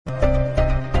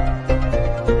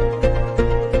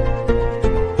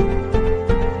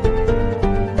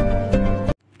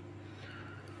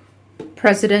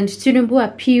President Tinubu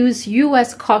appeals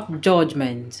U.S. court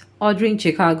judgment ordering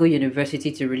Chicago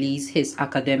University to release his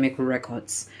academic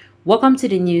records. Welcome to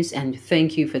the news and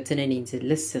thank you for tuning in to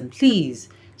listen. Please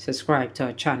subscribe to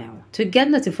our channel to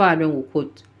get notified when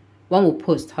we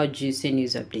post hot juicy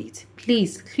news updates.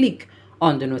 Please click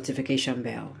on the notification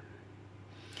bell.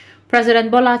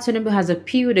 President Bola Tinubu has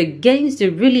appealed against the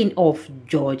ruling of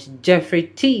Judge Jeffrey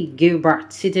T.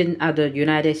 Gilbert, sitting at the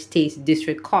United States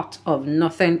District Court of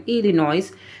Northern Illinois,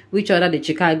 which ordered the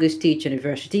Chicago State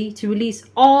University to release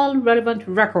all relevant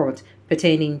records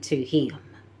pertaining to him.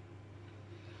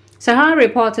 Sahara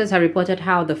reporters have reported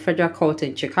how the federal court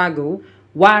in Chicago,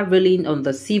 while ruling on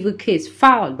the civil case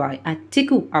filed by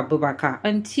Atiku Abubakar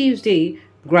on Tuesday,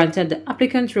 granted the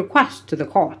applicant's request to the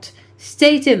court,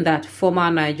 stating that former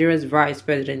Nigeria's vice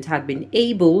president had been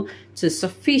able to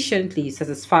sufficiently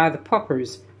satisfy the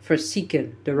purpose for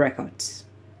seeking the records.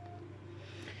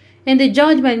 In the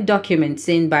judgment document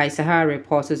seen by Sahara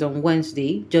reporters on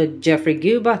Wednesday, Judge Jeffrey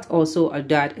Gilbert also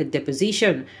ordered a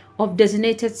deposition of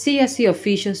designated CSC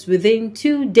officials within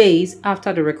 2 days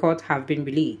after the records have been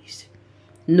released,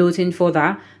 noting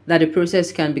further that the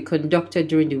process can be conducted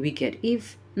during the weekend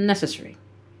if necessary.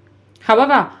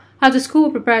 However, as the school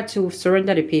prepared to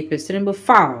surrender the papers, Tinubu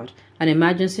filed an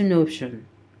emergency motion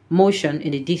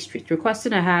in the district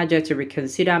requesting a higher judge to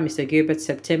reconsider Mr. Gilbert's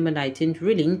September 19th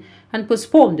ruling and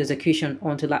postpone the execution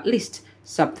until at least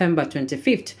September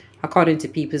 25th, according to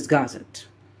People's Gazette.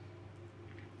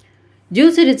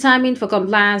 Due to the timing for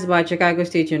compliance by Chicago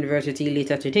State University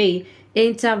later today,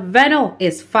 Intervenor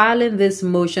is filing this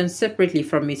motion separately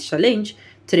from its challenge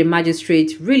to the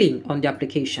magistrate's ruling on the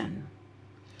application.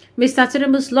 Mr.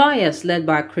 Tinubu's lawyers, led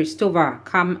by Christopher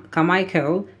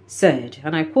Carmichael, said,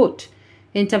 and I quote,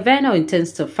 "Intervenor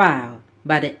intends to file,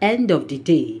 by the end of the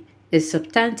day, a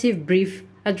substantive brief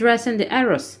addressing the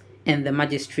errors in the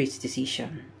magistrate's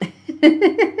decision."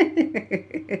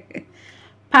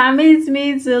 Permit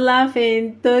me to laugh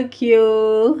in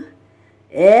Tokyo.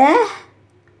 Eh?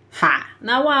 Ha!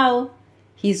 Now wow,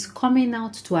 he's coming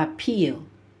out to appeal.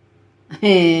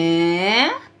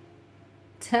 Eh?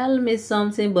 Tell me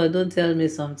something, but don't tell me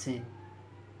something.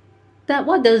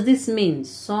 What does this mean?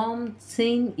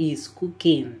 Something is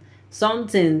cooking.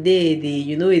 Something they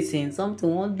you know it's in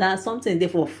something there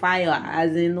for fire,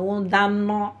 as in one damn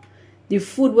no. The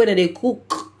food where they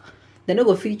cook, they no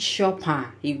go fit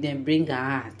shopper if they bring her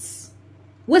hearts.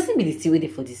 What's the meaning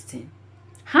for this thing?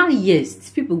 How yes,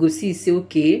 people go see say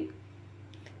okay,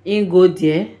 in go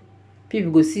there,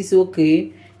 people go see say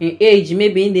okay. In age,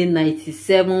 maybe in the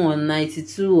 97 or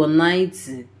 92 or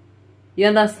 90. You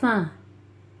understand?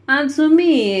 And to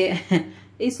me,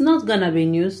 it's not gonna be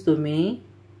news to me.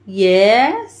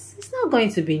 Yes, it's not going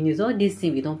to be news. All these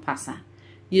things we don't pass on.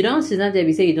 You don't see that there,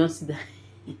 we say you don't see that.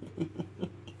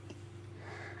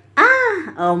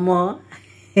 Omo.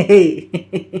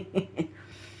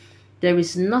 There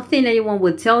is nothing anyone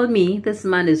would tell me this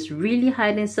man is really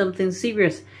hiding something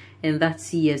serious in that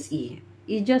CSE.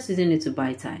 It just isn't it to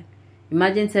buy time.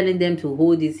 Imagine telling them to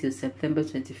hold it till September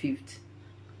 25th.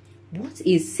 What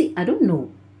is it? I don't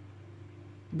know.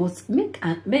 But make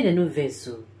a no vex.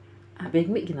 I beg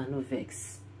make a no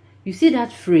vex. You see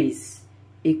that phrase,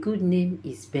 a good name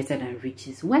is better than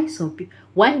riches. Why some people,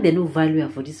 why they no value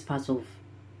for this part of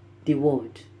the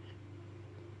world?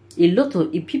 A lot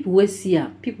of people will see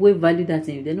her, people will value that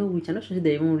thing. They know which. I'm not sure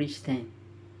they even reach 10.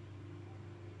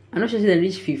 I'm not sure they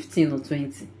reach 15 or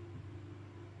 20.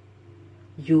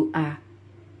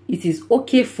 It is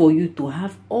okay for you to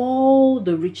have all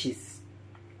the riches,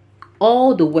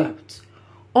 all the wealth,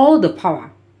 all the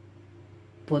power,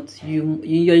 but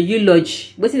your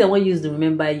eulogy, what is the one used to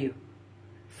remember you?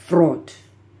 Fraud,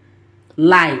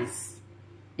 lies,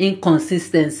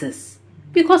 inconsistencies.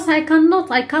 Because I cannot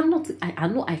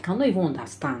even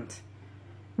understand.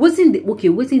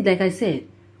 Waiting like I said,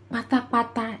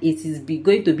 pata, it is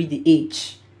going to be the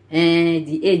age.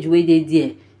 The age where they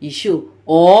there. You show,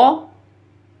 or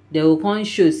they will come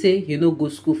show say you no go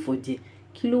school for there.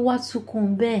 Kilo what to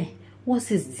come there?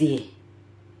 What is there?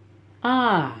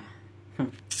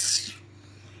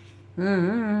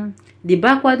 The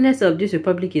backwardness of this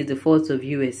republic is the fault of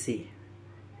USA.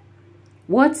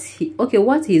 What he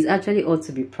is actually ought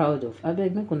to be proud of. I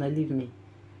beg, not gonna leave me.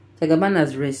 Tagaban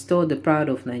has restored the pride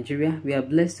of Nigeria. We are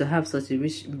blessed to have such a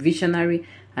visionary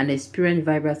and experienced,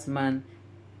 vibrant man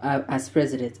as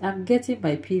president. I'm getting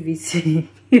my PVC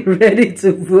ready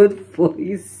to vote for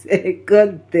his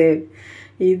second term.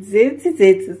 It's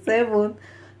 1887.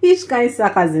 Which kind of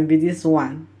sarcasm be this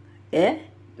one?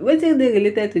 What are they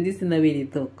related to this in the way they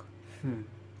talk?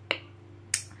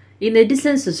 In a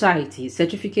decent society,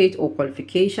 certificate or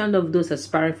qualification of those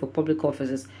aspiring for public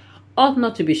offices ought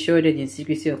not to be shrouded in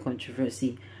secrecy or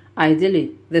controversy.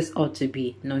 Ideally, this ought to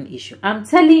be non-issue. I'm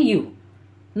telling you,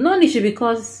 non-issue,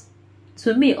 because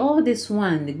to me, all this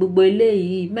one,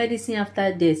 medicine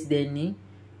after death, then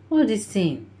all this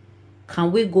thing,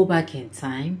 can we go back in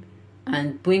time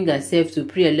and bring ourselves to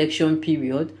pre-election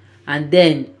period, and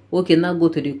then okay, now go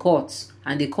to the courts,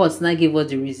 and the courts now give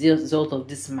us the result of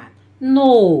this man?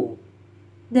 No,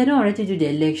 they don't already do the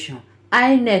election.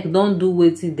 INEC don't do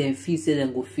wetin dem fit say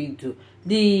dem go fit do.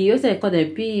 The what they call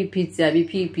them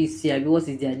PPC, what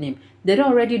is their name? They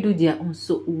don't already do their own.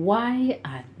 So why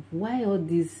all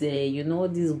this all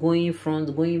this going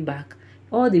front, going back,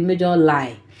 all the major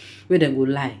lie where they go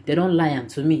lie? They don't lie am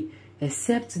to me,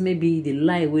 except maybe the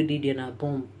lie we did in a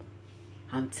bomb.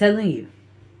 I'm telling you,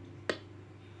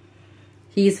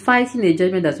 he is fighting a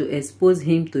judgment that will expose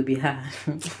him to be hard.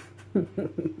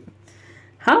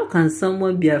 How can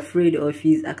someone be afraid of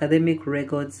his academic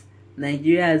records?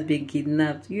 Nigeria has been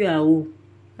kidnapped. You are who?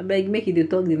 I beg, make it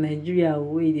talk the Nigeria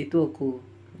way they talk.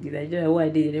 The Nigeria why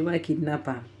they never kidnap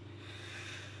her.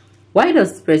 Why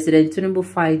does President Tinubu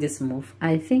fight this move?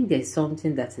 I think there's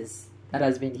something that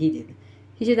has been hidden.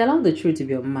 He should allow the truth to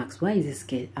be unmasked. Why is he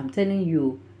scared? I'm telling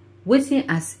you, waiting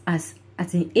as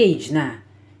at an age now.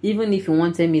 Even if you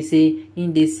wanted me say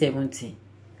in day 70,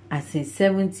 as in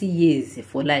 70 years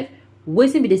for life.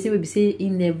 Waiting be the same way be say he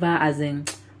never, as in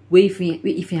if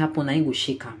it happen, I go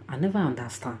shake him. I never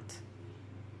understand.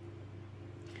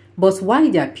 But why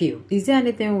the appeal? Is there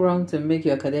anything wrong to make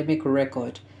your academic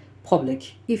record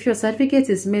public? If your certificate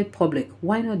is made public,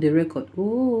 why not the record?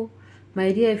 Oh,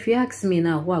 my dear, if you ask me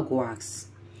now, who I go ask?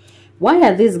 Why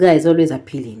are these guys always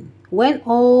appealing when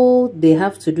all they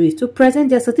have to do is to present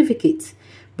their certificate?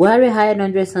 Buhari hired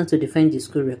 100 sons to defend the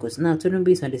school records. Now Tinubu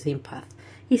is on the same path.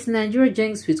 His Nigeria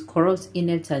janks with corrupt,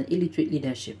 inept, and illiterate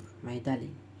leadership, my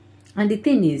darling. And the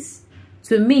thing is,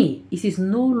 to me, it is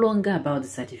no longer about the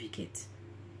certificate.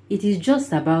 It is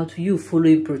just about you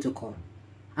following protocol.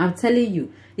 I'm telling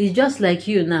you, it's just like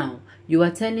you now. You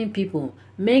are telling people,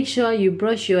 make sure you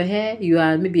brush your hair. You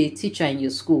are maybe a teacher in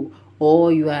your school,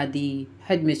 or you are the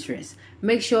headmistress.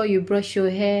 Make sure you brush your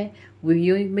hair.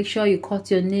 Make sure you cut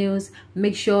your nails.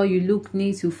 Make sure you look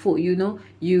neat.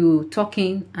 You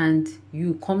talking, and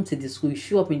you come to the school. You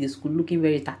show up in the school looking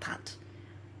very tattered.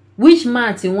 Which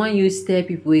math in one you stare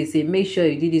people and say, make sure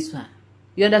you do this one?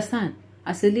 You understand?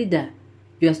 As a leader,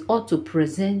 you ought to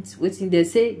present what they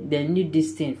say they need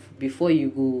this thing before you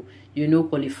go,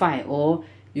 qualify, or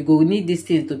you go need this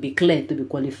thing to be clear, to be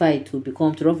qualified, to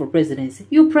run for presidency.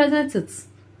 You present it,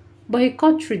 but you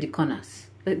cut through the corners.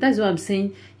 That's what I'm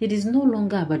saying. It is no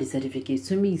longer about the certificate.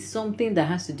 To me, it's something that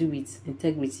has to do with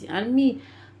integrity. And me,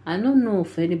 I don't know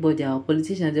for anybody, our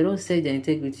politicians, they don't say their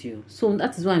integrity. So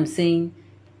that is why I'm saying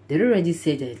they already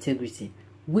say their integrity.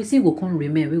 We see we can't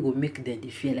remember, we will make them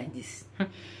feel like this.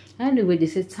 Anyway, they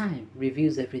say time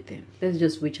reveals everything. Let's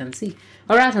just wait and see.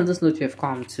 Alright, on this note, we have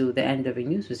come to the end of the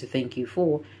news. We say thank you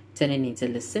for tuning in to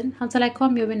listen. Until I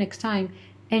come your way next time,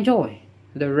 enjoy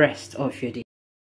the rest of your day.